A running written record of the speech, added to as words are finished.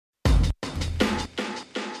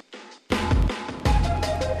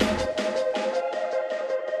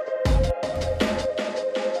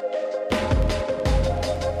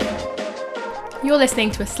You're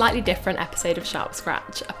listening to a slightly different episode of Sharp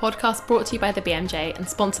Scratch, a podcast brought to you by the BMJ and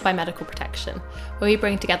sponsored by Medical Protection, where we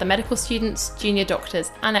bring together medical students, junior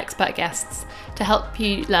doctors and expert guests to help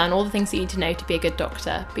you learn all the things that you need to know to be a good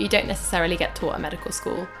doctor, but you don't necessarily get taught at medical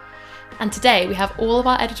school. And today we have all of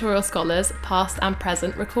our editorial scholars, past and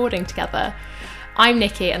present, recording together. I'm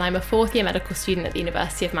Nikki and I'm a fourth year medical student at the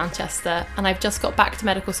University of Manchester, and I've just got back to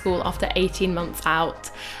medical school after 18 months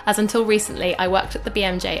out, as until recently I worked at the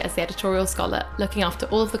BMJ as the editorial scholar, looking after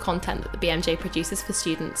all of the content that the BMJ produces for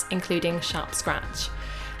students, including Sharp Scratch.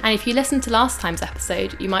 And if you listened to last time's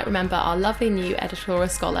episode, you might remember our lovely new editorial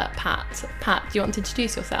scholar, Pat. Pat, do you want to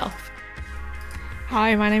introduce yourself?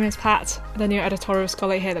 Hi, my name is Pat, the new editorial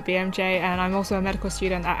scholar here at the BMJ, and I'm also a medical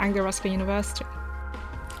student at Anglia Ruskin University.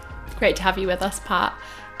 Great to have you with us, Pat.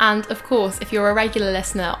 And of course, if you're a regular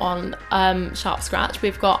listener on Sharp Scratch,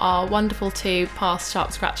 we've got our wonderful two past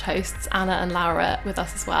Sharp Scratch hosts, Anna and Laura, with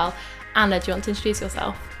us as well. Anna, do you want to introduce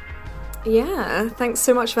yourself? Yeah, thanks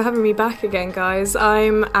so much for having me back again, guys.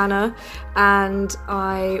 I'm Anna, and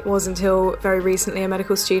I was until very recently a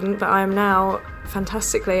medical student, but I am now,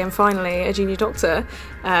 fantastically and finally, a junior doctor,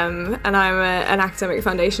 and I'm an academic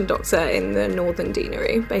foundation doctor in the Northern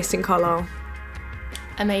Deanery, based in Carlisle.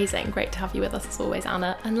 Amazing, great to have you with us as always,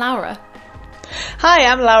 Anna. And Laura? Hi,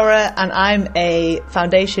 I'm Laura, and I'm a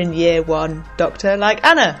foundation year one doctor like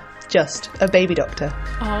Anna, just a baby doctor.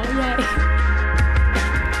 Oh, yay.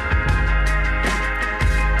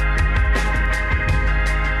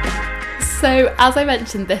 So, as I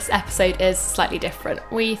mentioned, this episode is slightly different.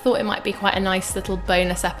 We thought it might be quite a nice little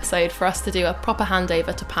bonus episode for us to do a proper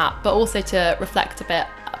handover to Pat, but also to reflect a bit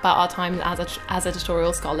about our time as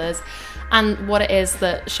editorial scholars and what it is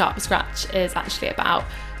that Sharp Scratch is actually about.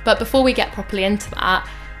 But before we get properly into that,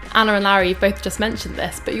 Anna and Larry, you've both just mentioned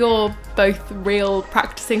this, but you're both real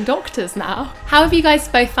practicing doctors now. How have you guys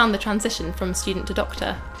both found the transition from student to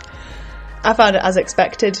doctor? I found it as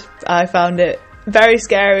expected. I found it very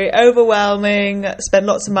scary, overwhelming, spent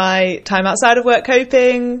lots of my time outside of work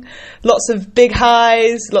coping, lots of big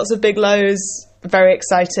highs, lots of big lows, very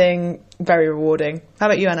exciting, very rewarding. How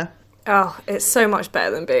about you, Anna? Oh, it's so much better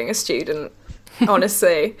than being a student,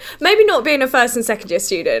 honestly. Maybe not being a first and second year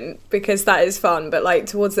student, because that is fun, but like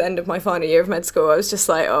towards the end of my final year of med school, I was just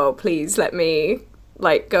like, oh, please let me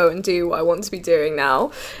like go and do what I want to be doing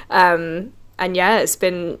now. And yeah, it's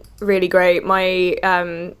been really great.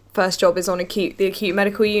 My first job is on the acute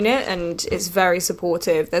medical unit, and it's very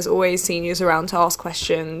supportive. There's always seniors around to ask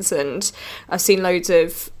questions, and I've seen loads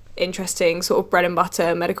of interesting sort of bread and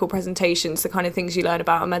butter medical presentations, the kind of things you learn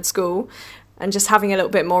about at med school, and just having a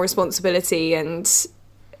little bit more responsibility and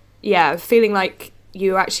yeah, feeling like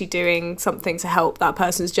you're actually doing something to help that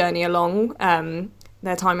person's journey along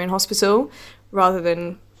their time in hospital, rather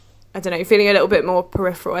than, I don't know, feeling a little bit more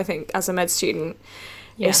peripheral, I think, as a med student.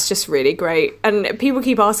 Yeah. It's just really great. And people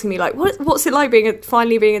keep asking me, like, what's it like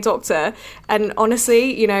finally being a doctor? And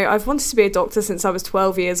honestly, you know, I've wanted to be a doctor since I was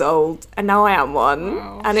 12 years old, and now I am one.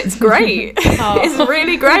 Wow. And it's great. It's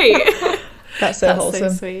really great. That's wholesome.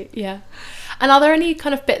 So sweet, yeah. And are there any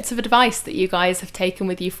kind of bits of advice that you guys have taken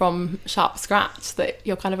with you from Sharp Scratch that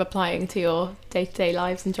you're kind of applying to your day-to-day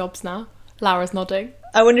lives and jobs now? Laura's nodding.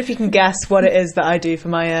 I wonder if you can guess what it is that I do for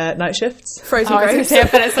my night shifts. Frozen grapes.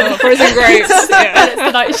 But it's frozen grapes. Yeah. It's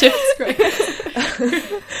the night shifts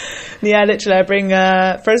grapes. Yeah, literally, I bring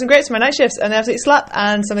frozen grapes for my night shifts, and they absolutely slap.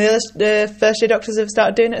 And some of the other first year doctors have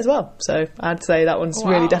started doing it as well. So I'd say that one's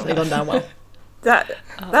really definitely gone down well.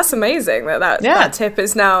 That's amazing that tip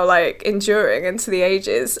is now like enduring into the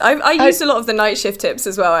ages. I used a lot of the night shift tips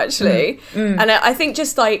as well, actually. And I think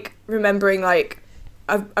just like remembering, like,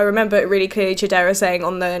 I remember it really clearly, Chidera saying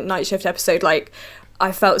on the night shift episode, like,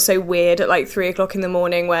 I felt so weird at like 3 o'clock in the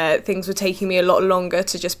morning where things were taking me a lot longer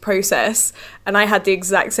to just process. And I had the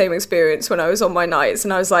exact same experience when I was on my nights.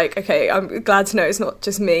 And I was like, okay, I'm glad to know it's not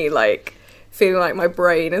just me, like, feeling like my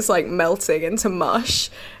brain is like melting into mush.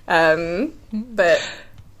 But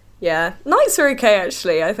yeah, nights are okay,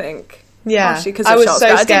 actually, I think. Yeah, partially because I was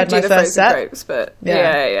so scared my first set. Grapes, but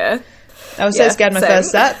yeah. I was so scared my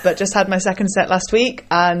first set, but just had my second set last week,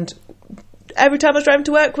 and every time I was driving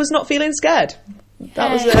to work was not feeling scared.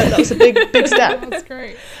 That was a big step. That's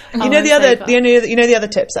great. You know the other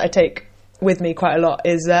tips that I take with me quite a lot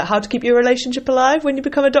is how to keep your relationship alive when you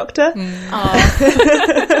become a doctor.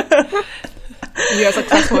 You're a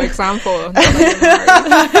successful example.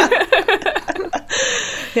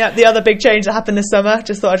 Yeah, the other big change that happened this summer.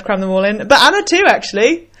 Just thought I'd cram them all in. But Anna too,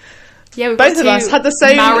 actually. Yeah, both of us had the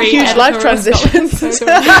same huge life transitions.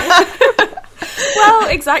 Well,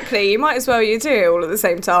 exactly. You might as well do it all at the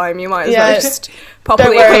same time. You might as well just pop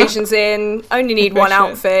all the occasions in. Only need one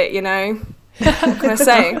outfit, you know. What can I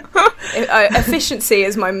say? Efficiency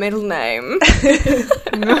is my middle name.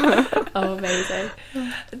 Oh, amazing.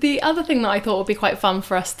 The other thing that I thought would be quite fun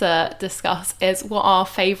for us to discuss is what our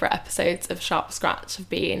favourite episodes of Sharp Scratch have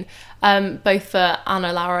been, both for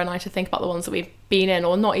Anna, Laura and I to think about the ones that we've been in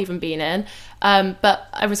or not even been in. But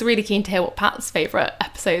I was really keen to hear what Pat's favourite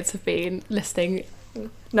episodes have been, listing.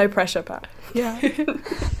 No pressure, Pat. Yeah.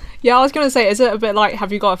 Yeah, I was going to say, is it a bit like,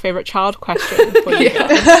 have you got a favourite child question for you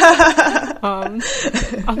guys?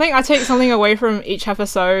 I think I take something away from each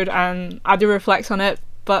episode and I do reflect on it,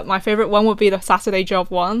 but my favourite one would be the Saturday job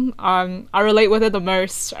one. I relate with it the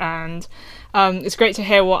most, and it's great to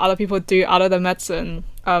hear what other people do other than medicine,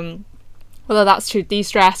 whether that's to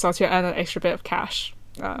de-stress or to earn an extra bit of cash.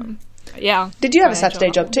 Yeah. Did you have a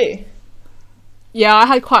Saturday job too? Yeah, I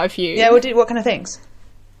had quite a few. Yeah, what kind of things?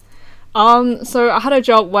 So I had a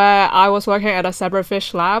job where I was working at a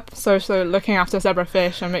zebrafish lab, so looking after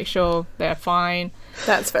zebrafish and make sure they're fine.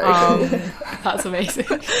 That's very cool. That's amazing.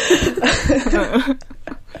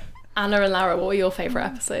 Anna and Laura, what were your favourite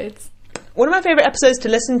episodes? One of my favourite episodes to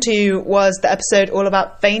listen to was the episode all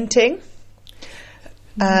about fainting.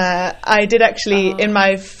 I did actually, in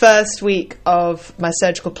my first week of my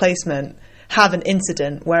surgical placement, have an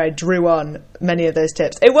incident where I drew on many of those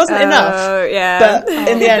tips. It wasn't enough, but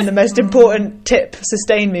in the end, the most important tip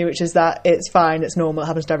sustained me, which is that it's fine, it's normal, it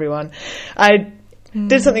happens to everyone. I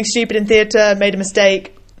did something stupid in theatre, made a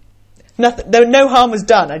mistake. No harm was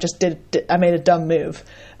done. I just I made a dumb move,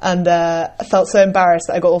 and I felt so embarrassed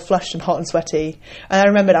that I got all flushed and hot and sweaty. And I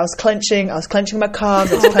remembered I was clenching my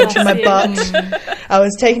calves, I was clenching my butt. I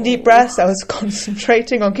was taking deep breaths. I was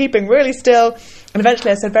concentrating on keeping really still. And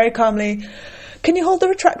eventually I said very calmly, "Can you hold the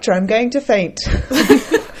retractor? I'm going to faint."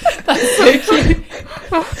 That's so cute.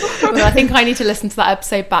 Well, I think I need to listen to that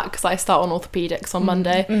episode back because I start on orthopaedics on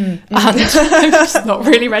Monday and I'm just not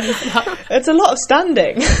really ready for that. It's a lot of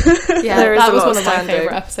standing. Yeah, that was one of my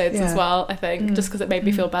favourite episodes as well, I think, just because it made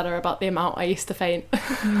me feel better about the amount I used to faint.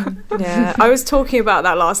 Yeah, I was talking about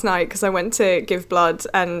that last night because I went to give blood,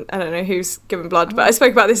 and I don't know who's given blood, but I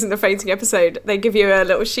spoke about this in the fainting episode. They give you a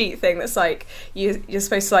little sheet thing that's like you're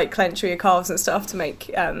supposed to like clench your calves and stuff to make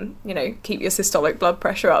keep your systolic blood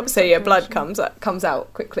pressure up so your blood comes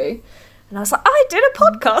out quickly. And I was like, I did a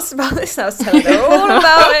podcast about this, and I was telling her all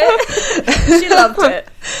about it. She loved it.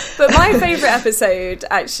 But my favourite episode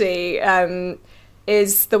actually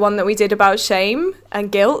is the one that we did about shame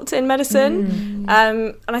and guilt in medicine.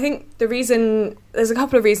 And I think there's a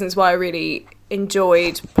couple of reasons why I really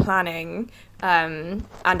enjoyed planning and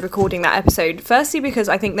recording that episode. Firstly, because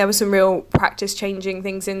I think there were some real practice changing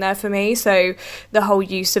things in there for me. So the whole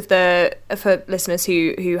use of for listeners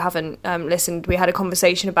who haven't listened, we had a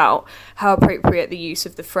conversation about how appropriate the use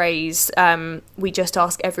of the phrase "we just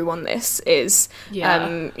ask everyone this" is.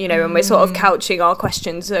 And we're sort of couching our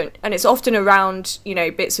questions, and it's often around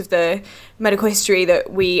bits of the medical history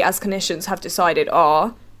that we as clinicians have decided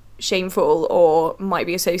are shameful or might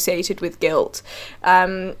be associated with guilt.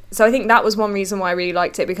 So I think that was one reason why I really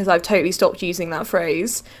liked it, because I've totally stopped using that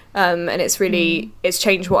phrase, and it's really it's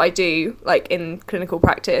changed what I do like in clinical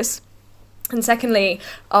practice. And secondly,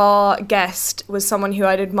 our guest was someone who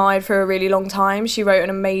I'd admired for a really long time. She wrote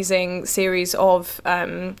an amazing series of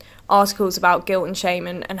articles about guilt and shame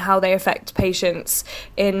and how they affect patients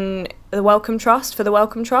in the Wellcome Trust, for the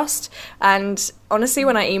Wellcome Trust. And honestly,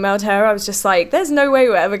 when I emailed her, I was just like, there's no way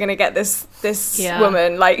we're ever going to get this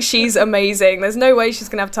woman. Like, she's amazing. There's no way she's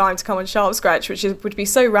going to have time to come on Sharp Scratch, which would be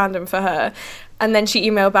so random for her. And then she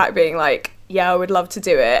emailed back being like, yeah, I would love to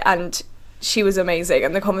do it. And she was amazing.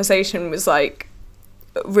 And the conversation was like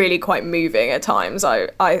really quite moving at times, I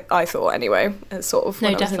thought anyway. It's sort of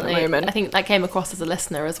when definitely. I was in the moment. I think that came across as a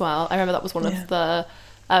listener as well. I remember that was one of the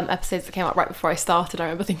episodes that came out right before I started. I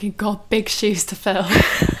remember thinking, God, big shoes to fill.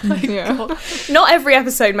 God. Not every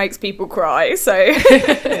episode makes people cry, so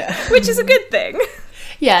which is a good thing.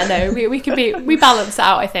 Yeah, no, we balance it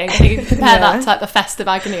out, I think. If you compare that to like the festive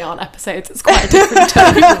agony aunt episodes, it's quite a different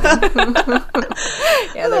tone.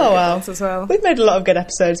 Wow. As well. We've made a lot of good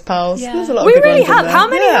episodes, pals. Yeah. There's a lot We of good really ones in have. there. How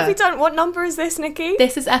many have we done? What number is this, Nikki?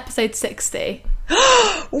 This is episode 60.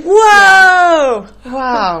 Whoa!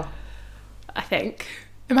 Wow. I think.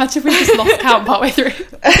 Imagine if we just lost count partway through.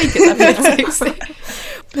 I think it's episode 60.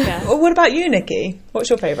 Yeah. Well, what about you, Nikki? What's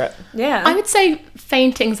your favourite? Yeah. I would say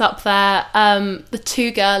fainting's up there. The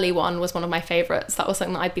Too Girly one was one of my favourites. That was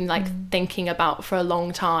something that I'd been thinking about for a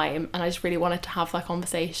long time, and I just really wanted to have that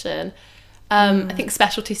conversation. I think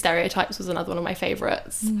Specialty Stereotypes was another one of my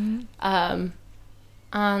favourites.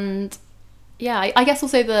 And yeah, I guess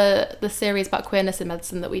also the series about queerness in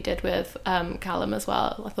medicine that we did with Callum as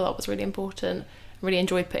well. I thought that was really important. really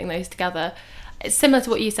enjoyed putting those together. It's similar to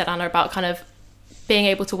what you said, Anna, about kind of being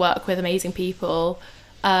able to work with amazing people,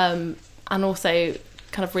 and also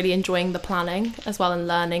kind of really enjoying the planning as well, and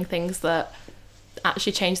learning things that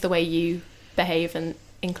actually change the way you behave in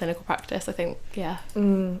clinical practice, I think.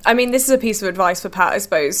 I mean, this is a piece of advice for Pat, I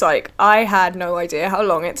suppose. Like, I had no idea how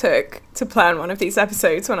long it took to plan one of these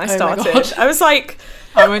episodes when I started. I was like,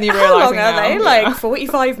 I'm only how long realising are they? now. Like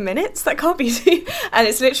 45 minutes? That can't be and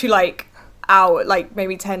it's literally like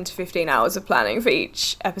maybe 10 to 15 hours of planning for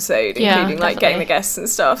each episode, including like getting the guests and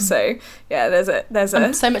stuff. So yeah, there's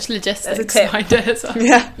a so much logistics tip. behind it as well.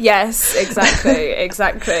 Yes,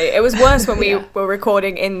 exactly. It was worse when we were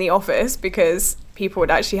recording in the office, because people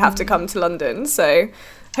would actually have to come to London. So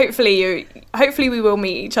hopefully we will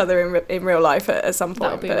meet each other in real life at some point.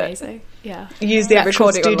 That would be amazing. Yeah, use the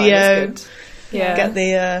actual studio. Get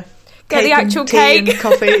the actual cake cake and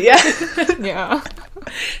coffee. Yeah.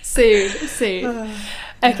 soon.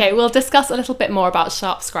 Okay, we'll discuss a little bit more about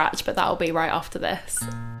Sharp Scratch, but that'll be right after this.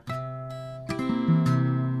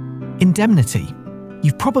 Indemnity.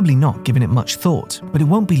 You've probably not given it much thought, but it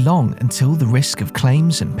won't be long until the risk of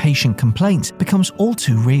claims and patient complaints becomes all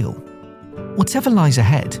too real. Whatever lies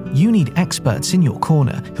ahead, you need experts in your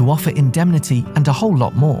corner who offer indemnity and a whole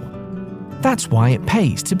lot more. That's why it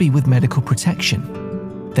pays to be with Medical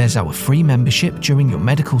Protection. There's our free membership during your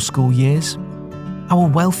medical school years, our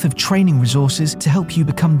wealth of training resources to help you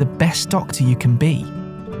become the best doctor you can be,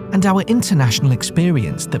 and our international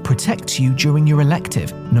experience that protects you during your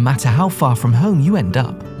elective, no matter how far from home you end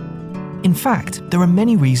up. In fact, there are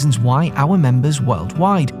many reasons why our members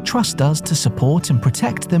worldwide trust us to support and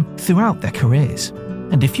protect them throughout their careers.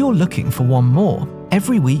 And if you're looking for one more,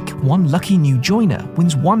 every week one lucky new joiner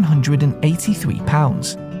wins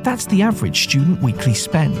 £183. That's the average student weekly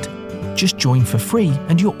spend. Just join for free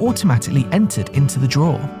and you're automatically entered into the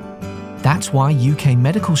draw. That's why UK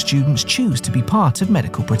medical students choose to be part of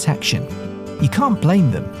Medical Protection. You can't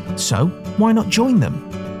blame them, so why not join them?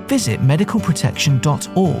 Visit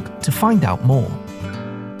medicalprotection.org to find out more.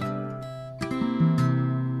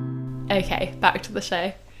 Okay, back to the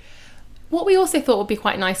show. What we also thought would be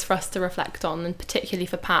quite nice for us to reflect on, and particularly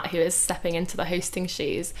for Pat, who is stepping into the hosting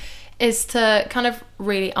shoes, is to kind of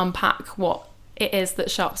really unpack what it is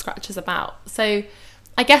that Sharp Scratch is about. So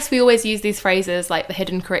I guess we always use these phrases like the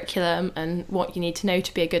hidden curriculum and what you need to know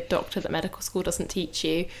to be a good doctor that medical school doesn't teach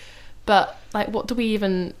you. But like, what do we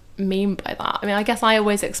even mean by that? I mean, I guess I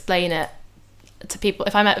always explain it to people.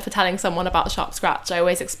 If I'm ever telling someone about Sharp Scratch, I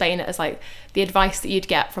always explain it as like the advice that you'd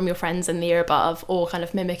get from your friends in the year above, or kind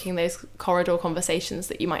of mimicking those corridor conversations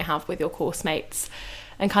that you might have with your course mates,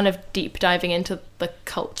 and kind of deep diving into the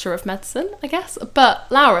culture of medicine, I guess. But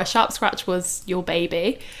Laura, Sharp Scratch was your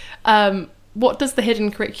baby. What does the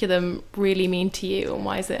hidden curriculum really mean to you, and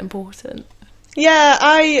why is it important? Yeah,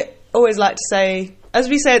 I always like to say, as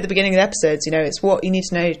we say at the beginning of the episodes, you know, it's what you need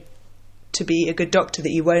to know to be a good doctor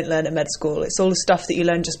that you won't learn at med school. It's all the stuff that you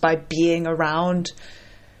learn just by being around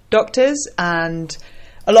doctors, and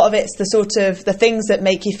a lot of it's the sort of the things that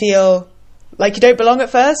make you feel like you don't belong at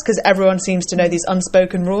first, because everyone seems to know these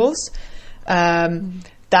unspoken rules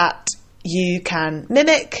that you can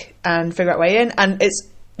mimic and figure out way in. And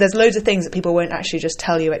there's loads of things that people won't actually just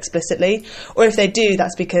tell you explicitly, or if they do,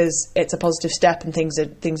 that's because it's a positive step and things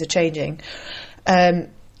are changing,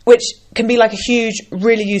 which can be like a huge,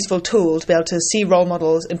 really useful tool to be able to see role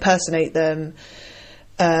models, impersonate them,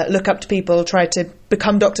 look up to people, try to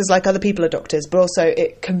become doctors like other people are doctors. But also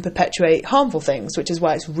it can perpetuate harmful things, which is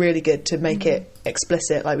why it's really good to make it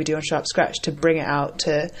explicit, like we do on Sharp Scratch, to bring it out,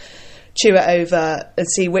 to chew it over and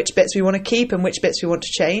see which bits we want to keep and which bits we want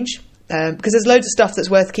to change. Because there's loads of stuff that's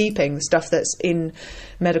worth keeping, the stuff that's in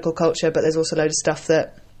medical culture, but there's also loads of stuff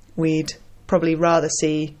that we'd probably rather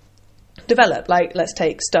see develop. Like, let's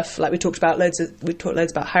take stuff like we talked loads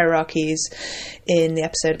about hierarchies in the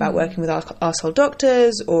episode about working with arsehole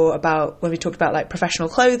doctors, or about when we talked about like professional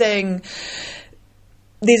clothing.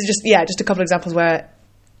 These are just a couple of examples where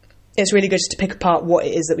it's really good just to pick apart what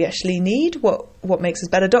it is that we actually need, what makes us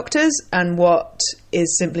better doctors, and what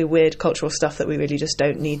is simply weird cultural stuff that we really just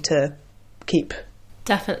don't need to keep.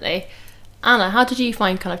 Definitely. Anna, how did you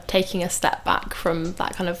find kind of taking a step back from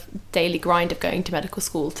that kind of daily grind of going to medical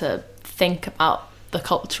school to think about the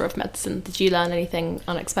culture of medicine? Did you learn anything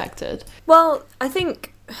unexpected? Well, I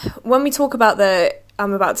think when we talk about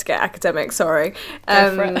I'm about to get academic, sorry.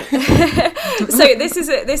 Go for it. So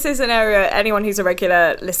this is an area, anyone who's a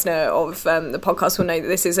regular listener of the podcast will know that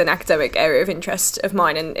this is an academic area of interest of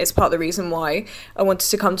mine, and it's part of the reason why I wanted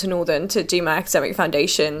to come to Northern to do my academic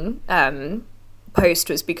foundation post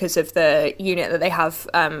was because of the unit that they have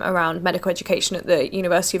around medical education at the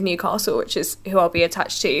University of Newcastle, which is who I'll be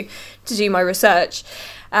attached to do my research.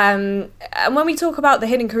 And when we talk about the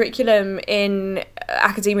hidden curriculum in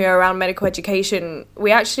academia around medical education,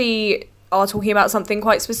 we actually are talking about something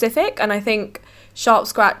quite specific, and I think Sharp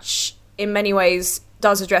Scratch in many ways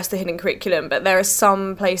does address the hidden curriculum, but there are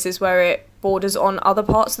some places where it borders on other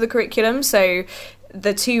parts of the curriculum. So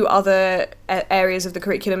the two other areas of the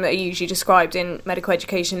curriculum that are usually described in medical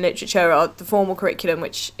education literature are the formal curriculum,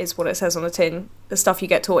 which is what it says on the tin, the stuff you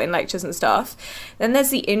get taught in lectures and stuff. Then there's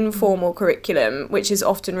the informal curriculum, which is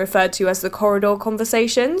often referred to as the corridor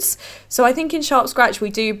conversations. So I think in Sharp Scratch we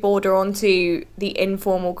do border onto the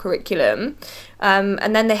informal curriculum.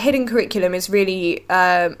 And then the hidden curriculum is really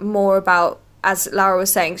more about, as Lara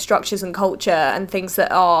was saying, structures and culture and things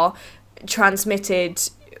that are transmitted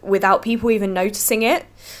without people even noticing it.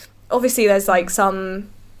 Obviously there's like some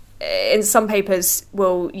papers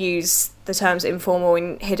will use the terms informal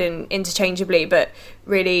and hidden interchangeably, but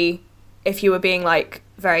really if you were being like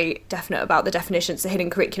very definite about the definitions, the hidden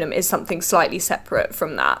curriculum is something slightly separate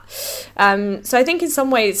from that. So I think in some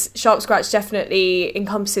ways Sharp Scratch definitely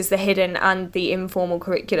encompasses the hidden and the informal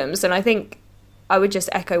curriculums, and I think I would just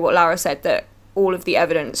echo what Lara said, that all of the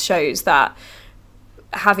evidence shows that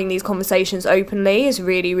having these conversations openly is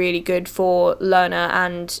really, really good for learner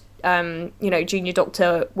and, junior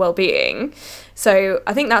doctor well-being. So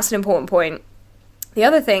I think that's an important point. The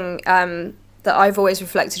other thing that I've always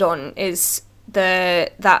reflected on is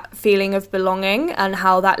that feeling of belonging and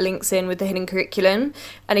how that links in with the hidden curriculum.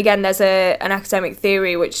 And again, there's an academic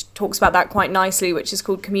theory which talks about that quite nicely, which is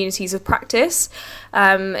called communities of practice.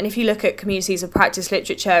 And if you look at communities of practice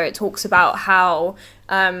literature, it talks about how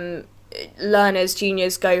learners,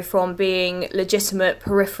 juniors, go from being legitimate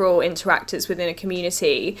peripheral interactors within a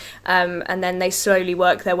community, and then they slowly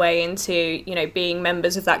work their way into, being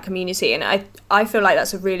members of that community. And I feel like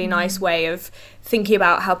that's a really nice way of thinking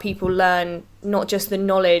about how people learn not just the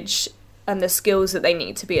knowledge and the skills that they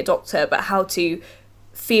need to be a doctor, but how to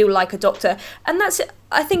feel like a doctor. And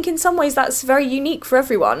I think in some ways that's very unique for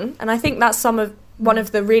everyone. And I think that's one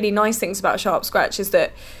of the really nice things about Sharp Scratch is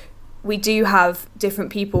that we do have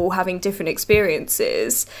different people having different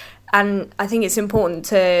experiences, and I think it's important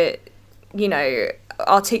to,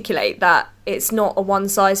 articulate that it's not a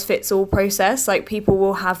one-size-fits-all process. Like, people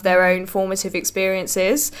will have their own formative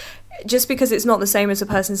experiences. Just because it's not the same as the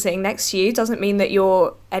person sitting next to you doesn't mean that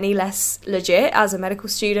you're any less legit as a medical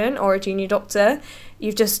student or a junior doctor.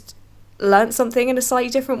 You've just learnt something in a slightly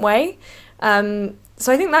different way.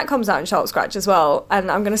 So I think that comes out in Sharp Scratch as well, and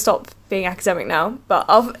I'm going to stop being academic now,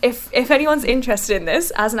 but if anyone's interested in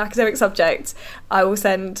this as an academic subject, I will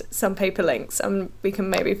send some paper links and we can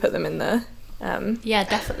maybe put them in the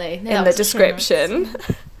definitely in the description.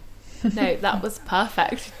 No, that was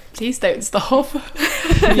perfect. Please don't stop.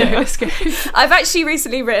 It's good. I've actually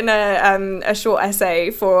recently written a short essay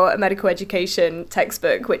for a medical education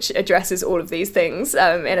textbook which addresses all of these things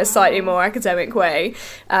in a slightly more academic way,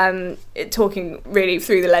 talking really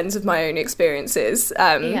through the lens of my own experiences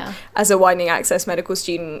as a widening access medical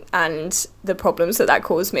student and the problems that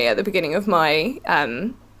caused me at the beginning of my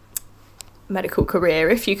medical career,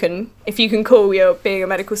 if you can call your being a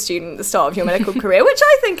medical student the start of your medical career, which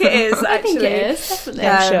I think it is. Actually, I think it is, definitely.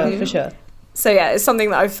 Yeah, for sure. So yeah, it's something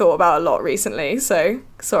that I've thought about a lot recently. So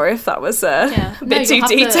sorry if that was a bit too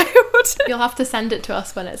detailed. You'll have to send it to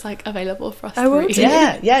us when it's like available for us I to will read.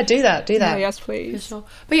 Yeah, do that. Yeah, yes, please. For sure.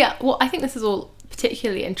 But yeah, well, I think this is all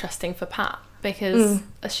particularly interesting for Pat because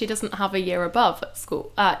she doesn't have a year above at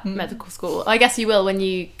school, medical school. I guess you will when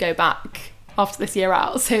you go back after this year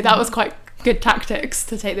out. So that was quite good tactics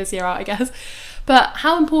to take this year out, I guess. But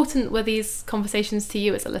how important were these conversations to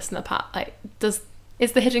you as a listener, Pat? Like,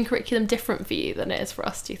 is the hidden curriculum different for you than it is for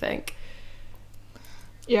us, do you think?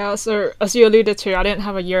 Yeah, so as you alluded to, I didn't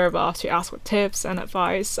have a year above to ask for tips and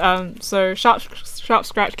advice. So Sharp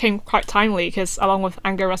Scratch came quite timely because along with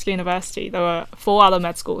Anglia Ruskin University, there were 4 other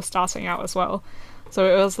med schools starting out as well.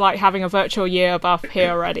 So it was like having a virtual year above here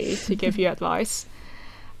already to give you advice.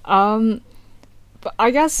 But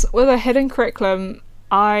I guess with a hidden curriculum,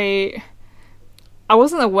 I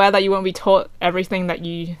wasn't aware that you won't be taught everything that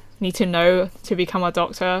you need to know to become a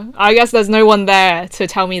doctor. I guess there's no one there to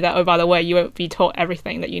tell me that, oh, by the way, you won't be taught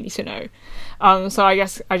everything that you need to know. So I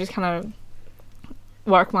guess I just kind of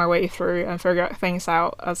work my way through and figure things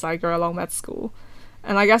out as I go along med school.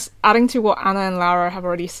 And I guess adding to what Anna and Lara have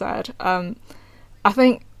already said, I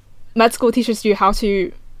think med school teaches you how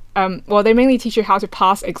to they mainly teach you how to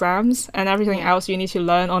pass exams, and everything else you need to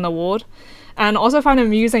learn on a ward. And also find it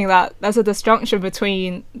amusing that there's a disjunction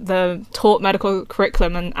between the taught medical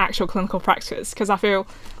curriculum and actual clinical practice, because I feel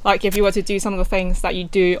like if you were to do some of the things that you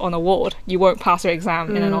do on a ward, you won't pass your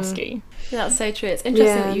exam in an OSCE. Yeah, that's so true. It's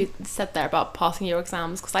interesting that you said there about passing your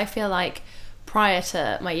exams, because I feel like prior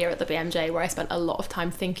to my year at the BMJ, where I spent a lot of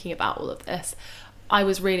time thinking about all of this, I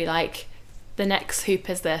was really like, the next hoop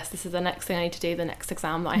is this is the next thing I need to do, the next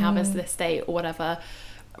exam that I have is this date or whatever,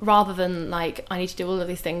 rather than like I need to do all of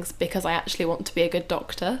these things because I actually want to be a good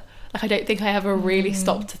doctor. Like I don't think I ever really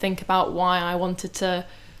stopped to think about why I wanted to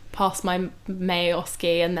pass my May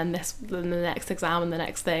OSCE and then the next exam and the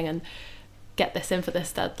next thing and get this in for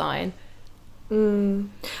this deadline.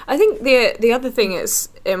 I think the other thing is,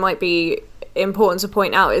 it might be important to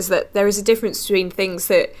point out, is that there is a difference between things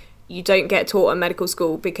that you don't get taught in medical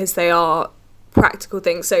school because they are practical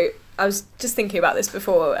things. So I was just thinking about this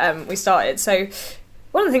before we started. So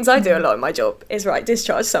one of the things I do a lot in my job is write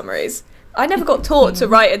discharge summaries. I never got taught to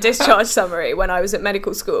write a discharge summary when I was at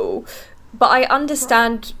medical school, but I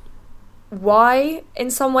understand why in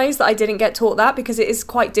some ways that I didn't get taught that, because it is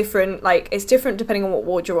quite different. Like it's different depending on what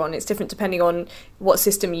ward you're on, it's different depending on what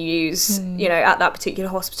system you use, you know, at that particular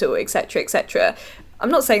hospital, etc., etc. I'm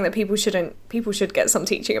not saying that people should get some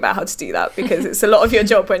teaching about how to do that, because it's a lot of your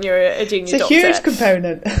job when you're a junior doctor. It's a huge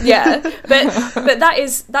component. Yeah, but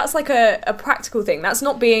that's like a practical thing. That's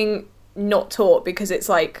not being not taught because it's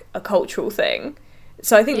like a cultural thing.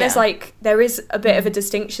 So I think there is a bit of a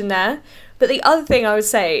distinction there. But the other thing I would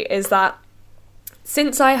say is that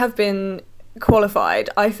since I have been qualified,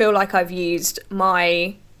 I feel like I've used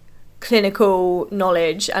my clinical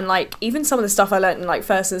knowledge and like even some of the stuff I learnt in like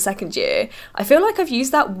first and second year, I feel like I've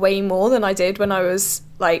used that way more than I did when I was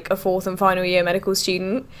like a fourth and final year medical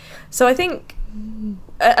student. So I think, and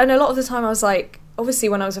a lot of the time I was like, obviously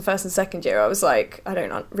when I was a first and second year I was like, I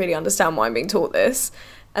don't really understand why I'm being taught this.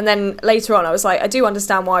 And then later on I was like, I do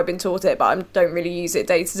understand why I've been taught it, but I don't really use it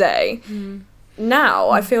day to day. Now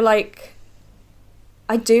I feel like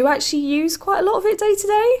I do actually use quite a lot of it day to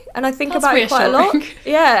day, and I think about it quite a lot.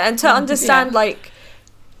 Yeah, and to understand like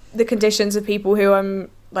the conditions of people who I'm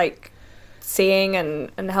like seeing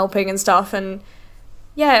and helping and stuff, and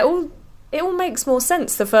yeah, it all makes more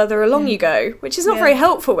sense the further along you go, which is not very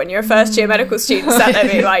helpful when you're a first year medical student sat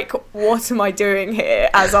there being like, what am I doing here,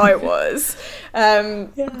 as I was.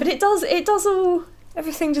 But it does all,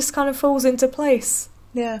 everything just kind of falls into place.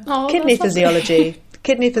 Yeah. Kidney physiology.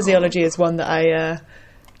 Kidney physiology is one that I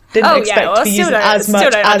didn't expect to be using as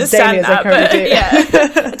much as daily as I currently do. Yeah.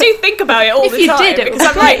 I do think about it all the time. If you did, it because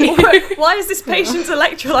I'm like, why is this patient's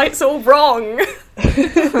electrolytes all wrong?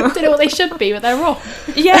 Don't know what they should be, but they're wrong.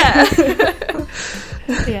 Yeah.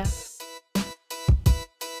 Yeah.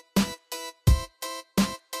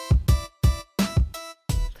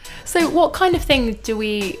 So what kind of thing do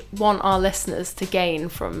we want our listeners to gain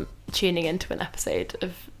from tuning into an episode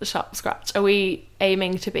of Sharp Scratch? Are we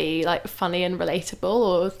aiming to be like funny and relatable,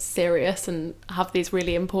 or serious and have these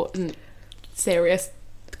really important serious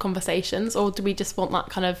conversations, or do we just want that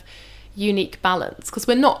kind of unique balance? Because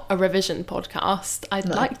we're not a revision podcast. I'd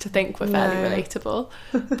like to think we're fairly relatable,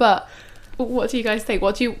 but what do you guys think?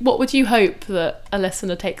 What would you hope that a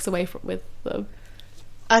listener takes away with them?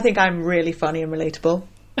 I think I'm really funny and relatable.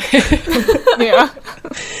 Yeah.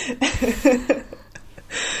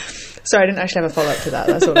 Sorry, I didn't actually have a follow-up to that.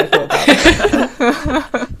 That's all I thought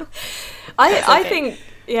about.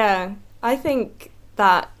 I think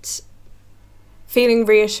that feeling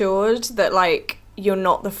reassured that like you're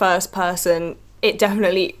not the first person,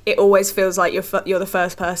 it always feels like you're the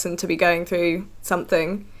first person to be going through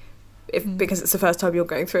something, because it's the first time you're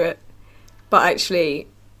going through it. But actually,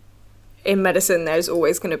 in medicine, there's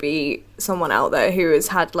always going to be someone out there who has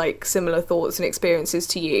had like similar thoughts and experiences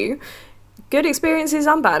to you, good experiences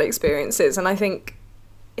and bad experiences. And I think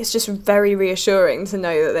it's just very reassuring to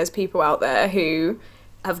know that there's people out there who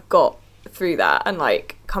have got through that and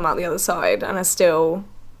like come out the other side and are still,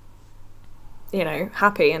 you know,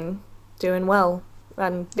 happy and doing well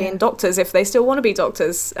and being doctors if they still want to be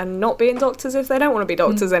doctors, and not being doctors if they don't want to be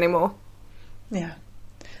doctors anymore. Yeah.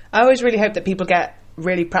 I always really hope that people get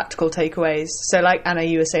really practical takeaways. So like Anna,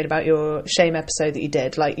 you were saying about your shame episode that you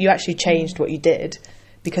did, like you actually changed what you did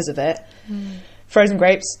because of it. Frozen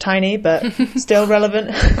grapes, tiny but still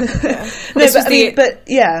relevant. But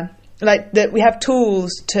yeah, like that we have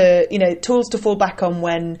tools to fall back on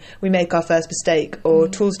when we make our first mistake, or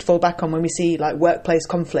tools to fall back on when we see like workplace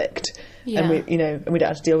conflict, and we don't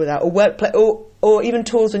have to deal with that, or workplace, or even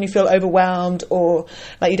tools when you feel overwhelmed, or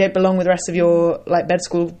like you don't belong with the rest of your like med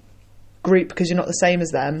school group because you're not the same as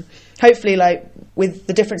them. Hopefully, like with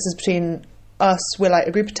the differences between us, we're like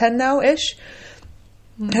a group of 10 now ish.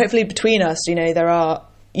 And hopefully between us, you know,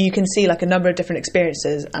 you can see like a number of different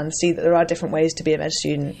experiences and see that there are different ways to be a med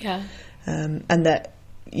student. Yeah. And that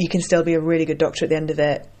you can still be a really good doctor at the end of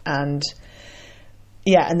it, and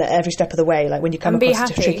and that every step of the way, like when you come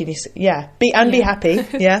across trickiness, be happy,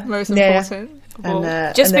 most important.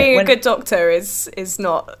 And just being a good doctor is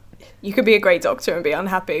not. You could be a great doctor and be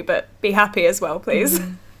unhappy, but be happy as well, please.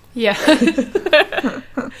 Yeah.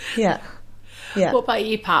 Yeah. What about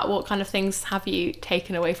you, Pat? What kind of things have you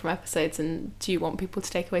taken away from episodes, and do you want people to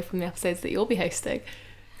take away from the episodes that you'll be hosting?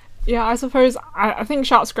 Yeah, I suppose I think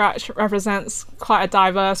Sharp Scratch represents quite a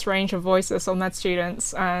diverse range of voices of med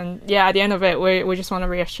students, and at the end of it, we just want to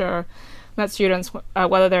reassure med students,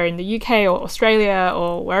 whether they're in the UK or Australia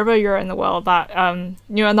or wherever you're in the world, that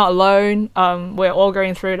you are not alone. We're all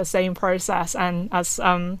going through the same process, and as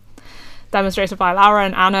demonstrated by Laura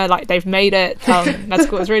and Anna, like they've made it. Med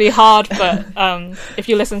school is really hard, but if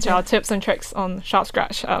you listen to our tips and tricks on Sharp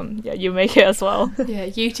Scratch, you make it as well. Yeah,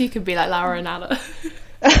 you two could be like Laura and Anna.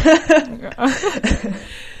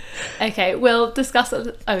 Okay, we'll discuss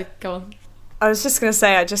it. Oh, go on. I was just going to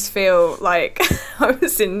say, I just feel like I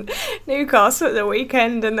was in Newcastle at the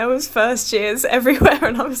weekend and there was first years everywhere,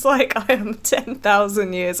 and I was like, I am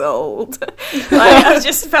 10,000 years old. I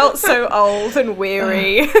just felt so old and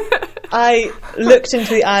weary. I looked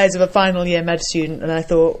into the eyes of a final year med student and I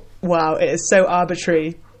thought, wow, it is so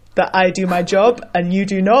arbitrary that I do my job and you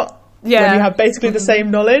do not. Yeah. When you have basically the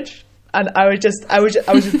same knowledge. And I was just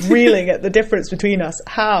reeling at the difference between us.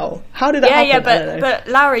 How did that happen? Yeah, but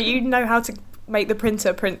Laura, you know how to make the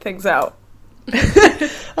printer print things out.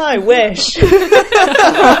 I wish.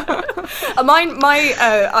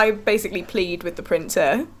 I basically plead with the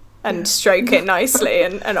printer and stroke it nicely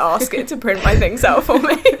and ask it to print my things out for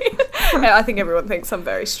me. I think everyone thinks I'm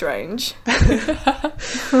very strange.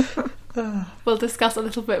 We'll discuss a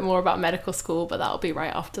little bit more about medical school, but that'll be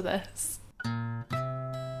right after this.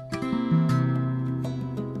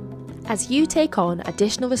 As you take on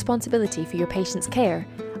additional responsibility for your patient's care,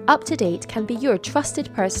 UpToDate can be your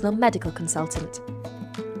trusted personal medical consultant.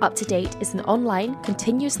 UpToDate is an online,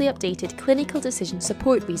 continuously updated clinical decision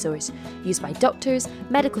support resource used by doctors,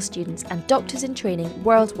 medical students, and doctors in training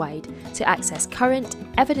worldwide to access current,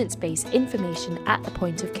 evidence-based information at the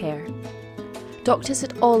point of care. Doctors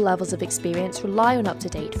at all levels of experience rely on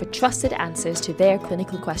UpToDate for trusted answers to their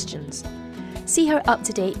clinical questions. See how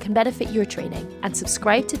UpToDate can benefit your training and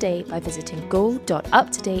subscribe today by visiting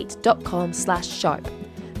go.uptodate.com/sharp.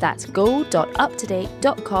 That's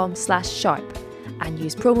go.uptodate.com/sharp and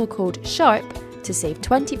use promo code SHARP to save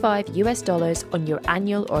 $25 on your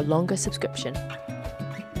annual or longer subscription.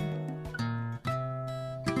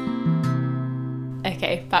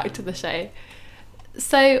 Okay, back to the show.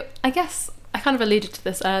 So I guess I kind of alluded to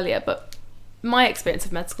this earlier, but my experience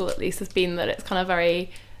of med school at least has been that it's kind of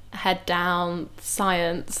very head down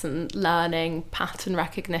science and learning, pattern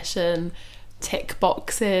recognition, tick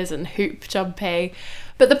boxes and hoop jumping.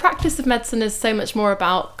 But the practice of medicine is so much more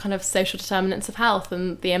about kind of social determinants of health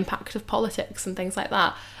and the impact of politics and things like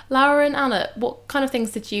that. Laura and Anna, what kind of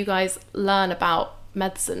things did you guys learn about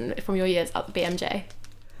medicine from your years at the BMJ?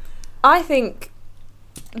 I think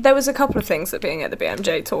there was a couple of things that being at the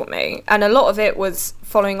BMJ taught me, and a lot of it was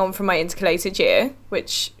following on from my intercalated year,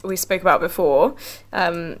 which we spoke about before,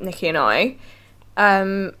 Nikki and I.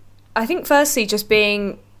 I think firstly just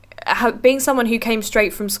being someone who came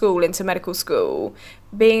straight from school into medical school,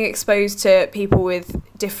 being exposed to people with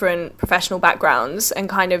different professional backgrounds and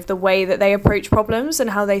kind of the way that they approach problems and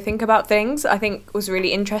how they think about things, I think was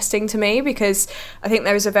really interesting to me, because I think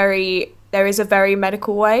there is a very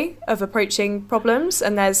medical way of approaching problems,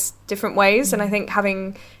 and there's different ways, and I think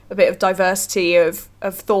having a bit of diversity of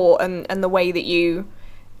thought and the way that you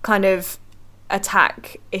kind of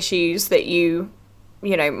attack issues that you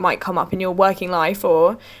know might come up in your working life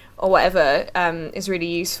or whatever is really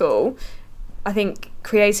useful. I think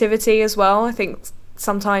creativity as well. I think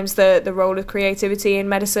sometimes the role of creativity in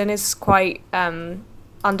medicine is quite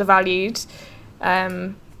undervalued.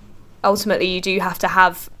 Ultimately, you do have to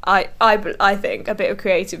have, I think, a bit of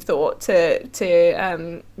creative thought to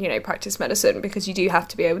practice medicine, because you do have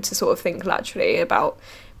to be able to sort of think laterally about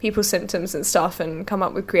people's symptoms and stuff and come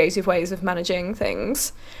up with creative ways of managing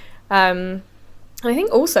things. I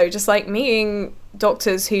think also just like meeting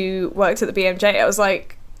doctors who worked at the BMJ, I was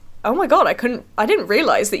like, oh my god, I didn't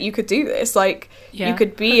realise that you could do this. Like, you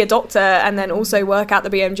could be a doctor and then also work at the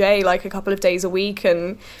BMJ like a couple of days a week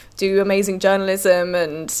and do amazing journalism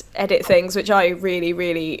and edit things, which I really,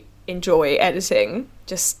 really enjoy editing.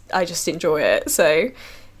 I just enjoy it. So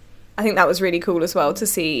I think that was really cool as well to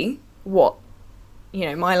see what,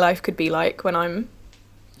 my life could be like when I'm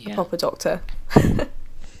a proper doctor.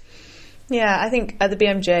 Yeah, I think at the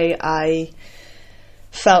BMJ I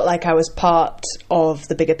felt like I was part of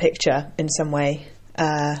the bigger picture in some way,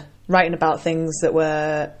 writing about things that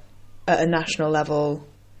were at a national level,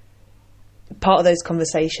 part of those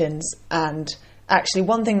conversations. And actually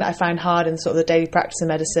one thing that I find hard in sort of the daily practice of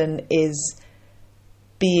medicine is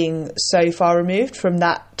being so far removed from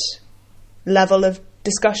that level of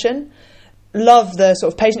discussion. Love the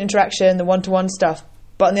sort of patient interaction, the one-to-one stuff,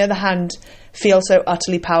 but on the other hand, feel so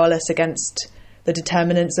utterly powerless against the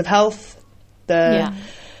determinants of health, the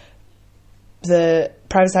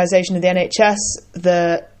privatisation of the NHS,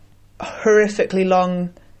 the horrifically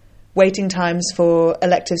long waiting times for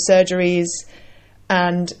elective surgeries,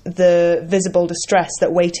 and the visible distress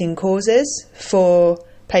that waiting causes for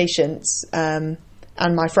patients and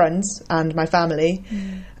my friends and my family.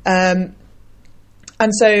 And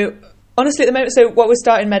so, honestly, at the moment, so what we're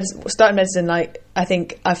starting medicine, like, I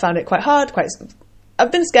think I found it quite hard.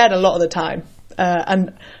 I've been scared a lot of the time,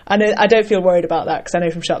 and I don't feel worried about that because I know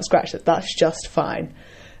from Sharp Scratch that that's just fine,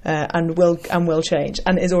 and will change,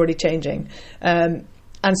 and is already changing. And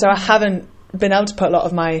so I haven't been able to put a lot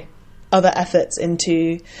of my other efforts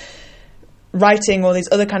into writing all these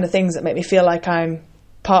other kind of things that make me feel like I'm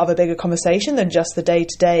part of a bigger conversation than just the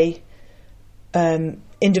day-to-day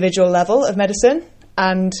individual level of medicine.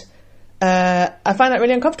 And I find that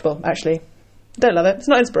really uncomfortable, actually. I don't love it. It's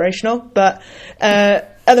not inspirational, but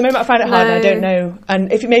at the moment I find it hard and I don't know.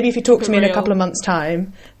 And if you talk to me in a couple of months'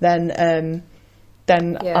 time, then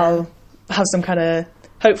I'll have some kind of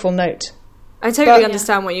hopeful note. I totally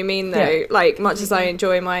understand what you mean, though. Yeah. Like, much as I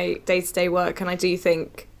enjoy my day-to-day work, and I do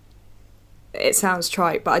think, it sounds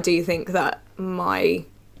trite, but I do think that my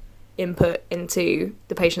input into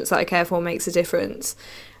the patients that I care for makes a difference.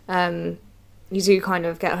 You do kind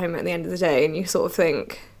of get home at the end of the day and you sort of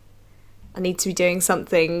think, I need to be doing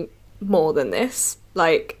something more than this.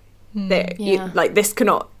 Like, this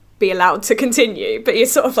cannot be allowed to continue. But you're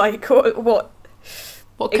sort of like, what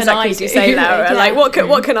can exactly I do? You say, Laura, like,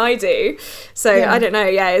 what can I do? So I don't know.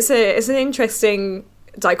 Yeah, it's an interesting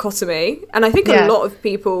dichotomy, and I think a lot of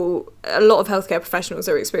healthcare professionals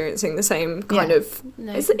are experiencing the same kind of.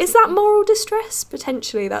 No. Is that moral distress?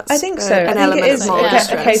 Potentially, that's. I think so. I think it is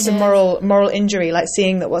a case of moral injury, like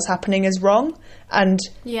seeing that what's happening is wrong and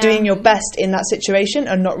doing your best in that situation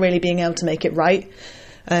and not really being able to make it right.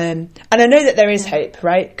 And I know that there is hope,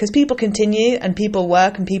 right? Because people continue and people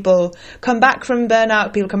work and people come back from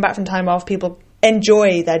burnout, people come back from time off, people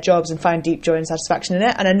enjoy their jobs and find deep joy and satisfaction in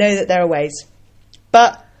it. And I know that there are ways.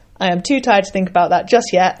 But I am too tired to think about that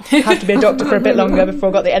just yet. I have to be a doctor for a bit longer before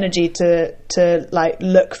I've got the energy to like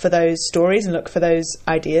look for those stories and look for those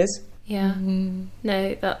ideas. Yeah.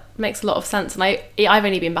 No, that makes a lot of sense. And I've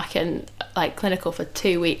only been back in like clinical for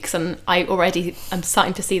 2 weeks, and I already am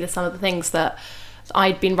starting to see some of the things that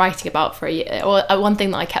I'd been writing about for a year. Or one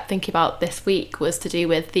thing that I kept thinking about this week was to do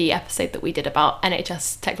with the episode that we did about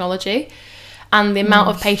NHS technology and the amount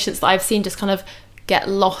of patients that I've seen just kind of get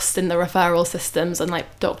lost in the referral systems, and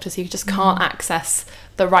like doctors who just can't access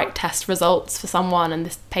the right test results for someone, and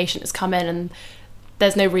this patient has come in and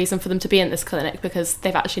there's no reason for them to be in this clinic because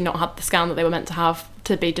they've actually not had the scan that they were meant to have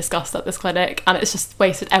to be discussed at this clinic, and it's just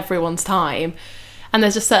wasted everyone's time. And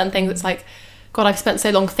there's just certain things it's like, God, I've spent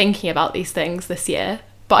so long thinking about these things this year,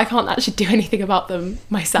 but I can't actually do anything about them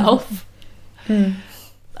myself.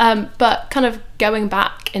 But kind of going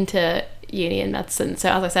back into uni and medicine, so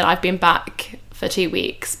as I said, I've been back for 2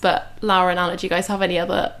 weeks, but Laura and Anna, do you guys have any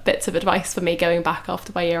other bits of advice for me going back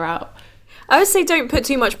after my year out? I would say don't put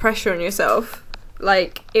too much pressure on yourself.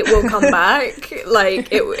 Like, it will come back.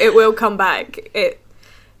 Like, it will come back.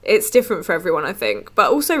 It's different for everyone, I think.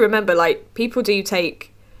 But also remember, like, people do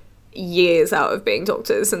take years out of being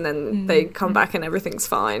doctors and then they come back and everything's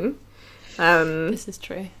fine. This is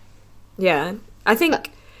true. Yeah. I think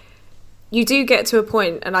you do get to a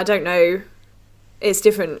point, and I don't know, it's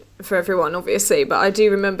different for everyone, obviously, but I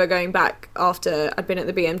do remember going back after I'd been at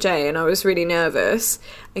the BMJ and I was really nervous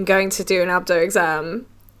and going to do an abdo exam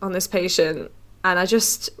on this patient, and I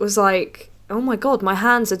just was like, oh my God, my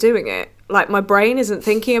hands are doing it. Like, my brain isn't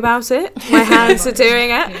thinking about it. My hands are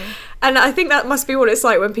doing it. And I think that must be what it's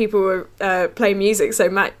like when people play music. So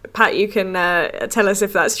Pat, you can tell us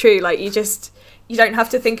if that's true. Like, you don't have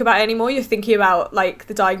to think about it anymore. You're thinking about like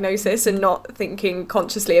the diagnosis and not thinking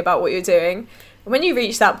consciously about what you're doing. When you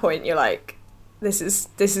reach that point, you're like, this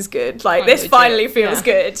is good. Like, this finally feels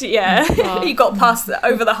good. Yeah. You got past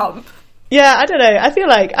over the hump. Yeah, I don't know. I feel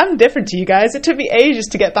like I'm different to you guys. It took me ages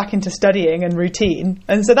to get back into studying and routine.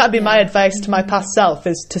 And so that'd be my advice to my past self,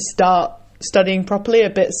 is to start studying properly a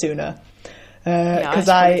bit sooner. Because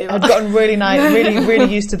I had gotten really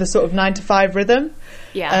used to the sort of 9 to 5 rhythm.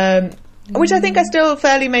 Yeah. which I think I still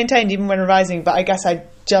fairly maintained even when revising, but I guess I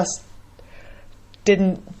just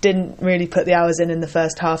didn't really put the hours in the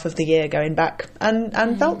first half of the year going back,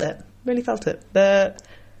 and felt it, really felt it.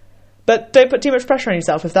 But don't put too much pressure on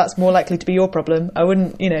yourself if that's more likely to be your problem. I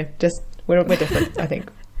wouldn't, just we're different, I think.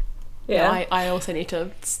 Yeah, I also need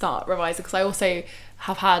to start revising, because I also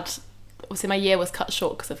have had, obviously my year was cut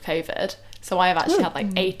short because of COVID, so I have actually had like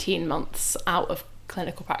 18 months out of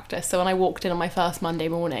clinical practice. So when I walked in on my first Monday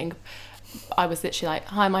morning, I was literally like,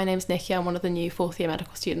 hi, my name's Nikki, I'm one of the new fourth year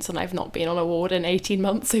medical students, and I've not been on a ward in 18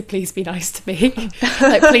 months, so please be nice to me.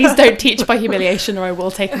 Like, please don't teach by humiliation, or I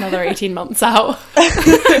will take another 18 months out.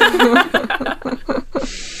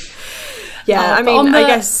 Yeah, I mean, I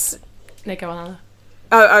guess... No, go on, Anna.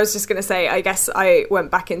 Oh, I was just going to say, I guess I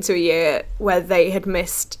went back into a year where they had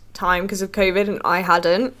missed time because of COVID and I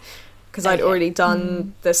hadn't, because I'd already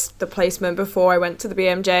done the placement before I went to the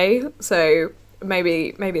BMJ. So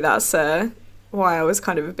maybe that's why I was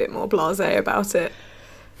kind of a bit more blasé about it.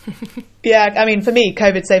 Yeah, I mean, for me,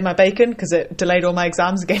 COVID saved my bacon because it delayed all my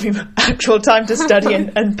exams and gave me actual time to study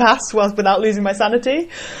and pass without losing my sanity.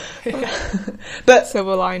 But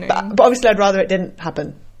silver lining. But obviously, I'd rather it didn't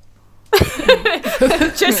happen.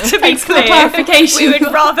 Just to be clear, clarification. we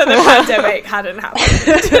would rather the pandemic hadn't happened.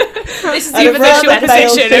 This is the I'd rather official failed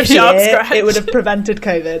position of this Sharp year, Scratch. it would have prevented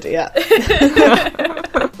COVID, yeah.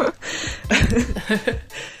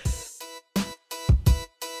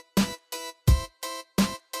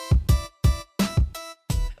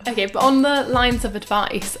 Okay, but on the lines of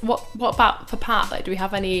advice, what about for Pat? Like, do we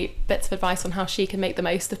have any bits of advice on how she can make the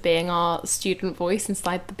most of being our student voice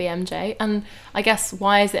inside the BMJ? And I guess,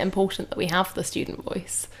 why is it important that we have the student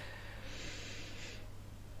voice?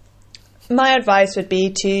 My advice would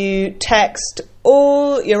be to text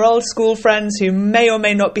all your old school friends who may or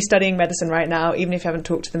may not be studying medicine right now, even if you haven't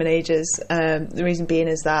talked to them in ages. The reason being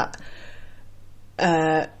is that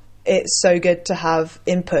it's so good to have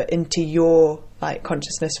input into your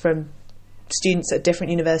consciousness from students at different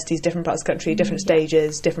universities, different parts of the country, different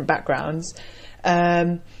stages, different backgrounds,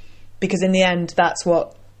 because in the end that's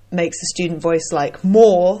what makes the student voice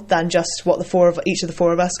more than just what each of the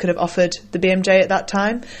four of us could have offered the BMJ at that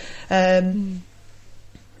time. And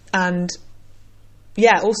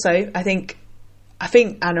yeah, also I think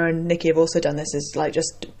Anna and Nikki have also done this, is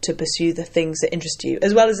just to pursue the things that interest you,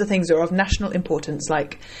 as well as the things that are of national importance,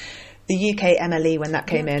 like the UK MLE when that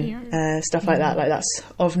came in, stuff like that. That's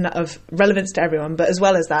of relevance to everyone. But as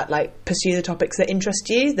well as that, pursue the topics that interest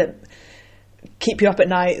you, that keep you up at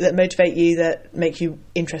night, that motivate you, that make you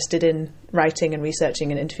interested in writing and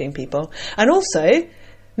researching and interviewing people. And also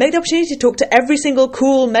make the opportunity to talk to every single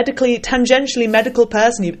cool, tangentially medical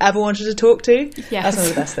person you've ever wanted to talk to. Yes. That's one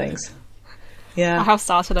of the best things. Yeah, I have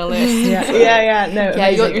started a list.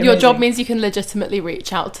 Your job means you can legitimately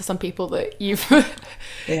reach out to some people that you've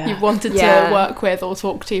wanted to work with or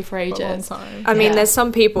talk to for ages. I mean, there's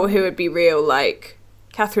some people who would be real, like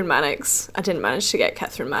Catherine Mannix. I didn't manage to get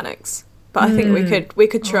Catherine Mannix, but I think we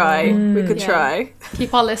could try. We could try.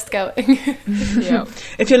 Keep our list going.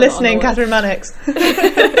 If you're listening, Catherine Mannix,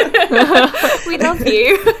 we love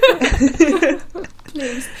you.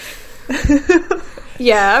 Please.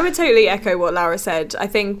 Yeah, I would totally echo what Laura said. I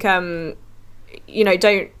think, I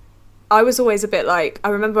was always a bit I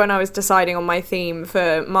remember when I was deciding on my theme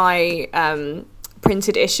for my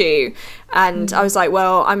printed issue, and I was like,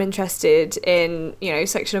 well, I'm interested in,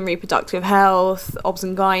 sexual and reproductive health, obs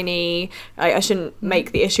and gynae. I shouldn't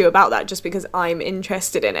make the issue about that just because I'm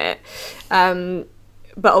interested in it.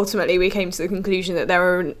 But ultimately we came to the conclusion that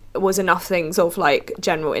there was enough things of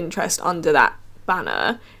general interest under that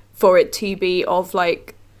banner for it to be of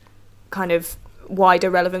kind of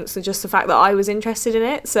wider relevance than just the fact that I was interested in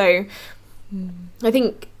it. So I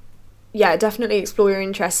think, definitely explore your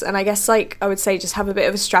interests. And I guess I would say just have a bit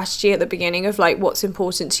of a strategy at the beginning of what's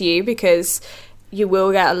important to you, because you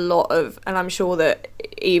will get a lot of, and I'm sure that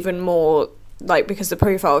even more, because the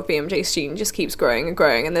profile of BMJ student just keeps growing and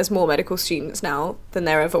growing, and there's more medical students now than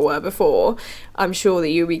there ever were before. I'm sure that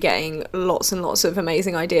you'll be getting lots and lots of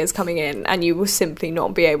amazing ideas coming in, and you will simply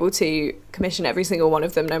not be able to commission every single one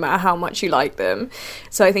of them, no matter how much you like them.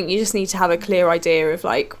 So I think you just need to have a clear idea of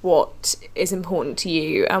what is important to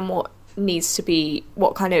you and what needs to be,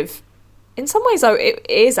 what kind of, in some ways it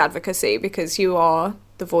is advocacy, because you are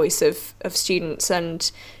the voice of students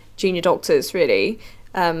and junior doctors, really.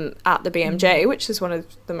 At the BMJ, which is one of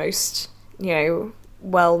the most,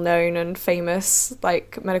 well-known and famous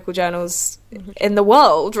medical journals in the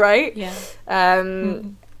world, right? Yeah.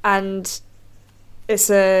 And it's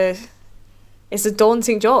a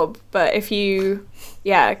daunting job, but if you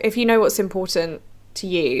know what's important to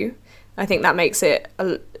you, I think that makes it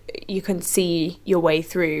you can see your way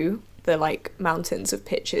through the like mountains of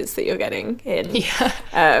pictures that you're getting in. Yeah.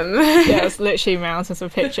 Yeah, it's literally mountains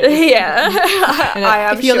of pictures. Yeah. I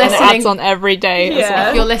am if you're sure. And it listening, adds on every day as Yeah. well.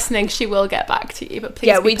 if you're listening, she will get back to you. But please,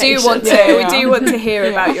 Yeah, be we do patient. want to. Yeah. We do want to hear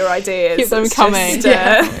about your ideas. Keep them It's coming.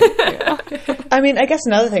 just, I mean, I guess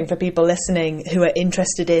another thing for people listening who are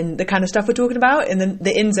interested in the kind of stuff we're talking about, in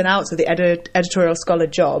the ins and outs of the editorial scholar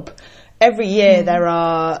job, every year there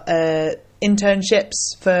are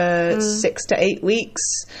internships for 6 to 8 weeks.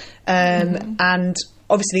 And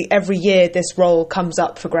obviously every year this role comes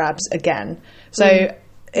up for grabs again. So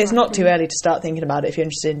it's not too early to start thinking about it if you're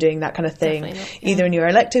interested in doing that kind of thing, Definitely not, yeah. either in your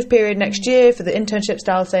elective period next year for the internship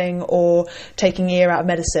style thing, or taking a year out of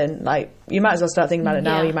medicine. Like, you might as well start thinking about it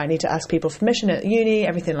now. Yeah. You might need to ask people for permission at uni,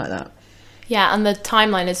 everything like that. Yeah, and the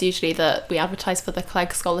timeline is usually that we advertise for the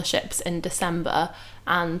Clegg scholarships in December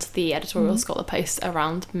and the editorial scholar posts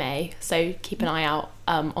around May. So keep an eye out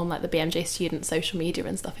on like the BMJ student social media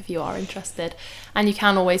and stuff if you are interested. And you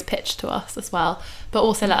can always pitch to us as well, but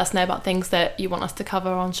also let us know about things that you want us to cover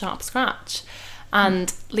on Sharp Scratch.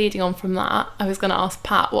 And leading on from that, I was going to ask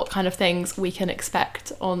Pat what kind of things we can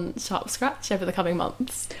expect on Sharp Scratch over the coming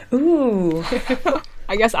months. Ooh.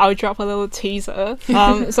 I guess I'll drop a little teaser.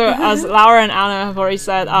 So as Laura and Anna have already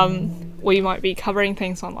said, we might be covering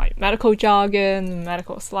things on like medical jargon,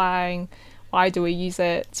 medical slang, why do we use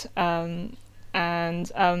it, and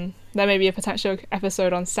there may be a potential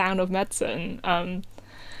episode on sound of medicine.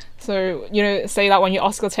 So, you know, say that when you're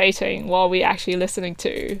auscultating, what are we actually listening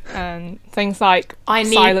to? And things like I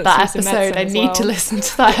need silence that used in episode. medicine I as need well. to listen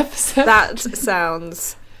to that episode. that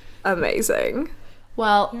sounds amazing.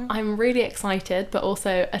 Well, I'm really excited, but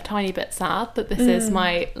also a tiny bit sad that this is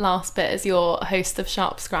my last bit as your host of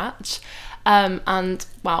Sharp Scratch. And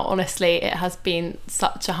wow, honestly, it has been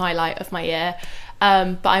such a highlight of my year.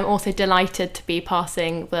 But I'm also delighted to be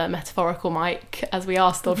passing the metaphorical mic, as we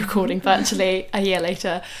are still recording virtually a year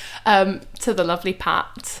later, to the lovely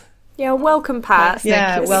Pat. Yeah, welcome, Pat.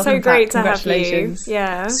 Yeah, It's welcome, so great Pat. to have you. Congratulations.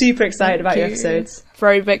 Yeah. Super excited about your you. episodes.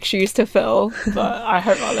 Very big shoes to fill, but I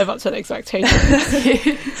hope I'll live up to the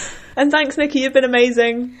expectations. And thanks, Nikki, you've been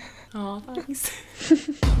amazing. Oh, thanks.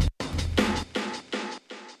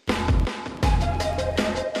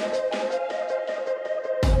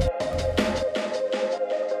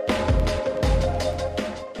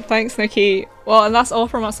 Thanks, Nikki. Well, and that's all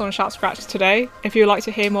from us on Sharp Scratch today. If you would like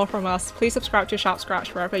to hear more from us, please subscribe to Sharp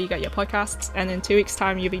Scratch wherever you get your podcasts, and in 2 weeks'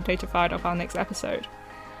 time, you'll be notified of our next episode.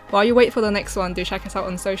 While you wait for the next one, do check us out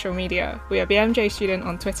on social media. We are BMJ Student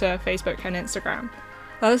on Twitter, Facebook, and Instagram.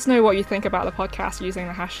 Let us know what you think about the podcast using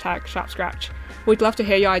the hashtag SharpScratch. We'd love to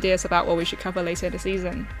hear your ideas about what we should cover later in the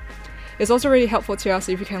season. It's also really helpful to us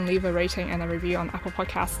if you can leave a rating and a review on Apple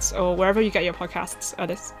Podcasts or wherever you get your podcasts,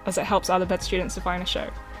 as it helps other med students to find the show.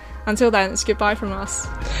 Until then, it's goodbye from us.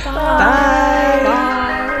 Bye. Bye.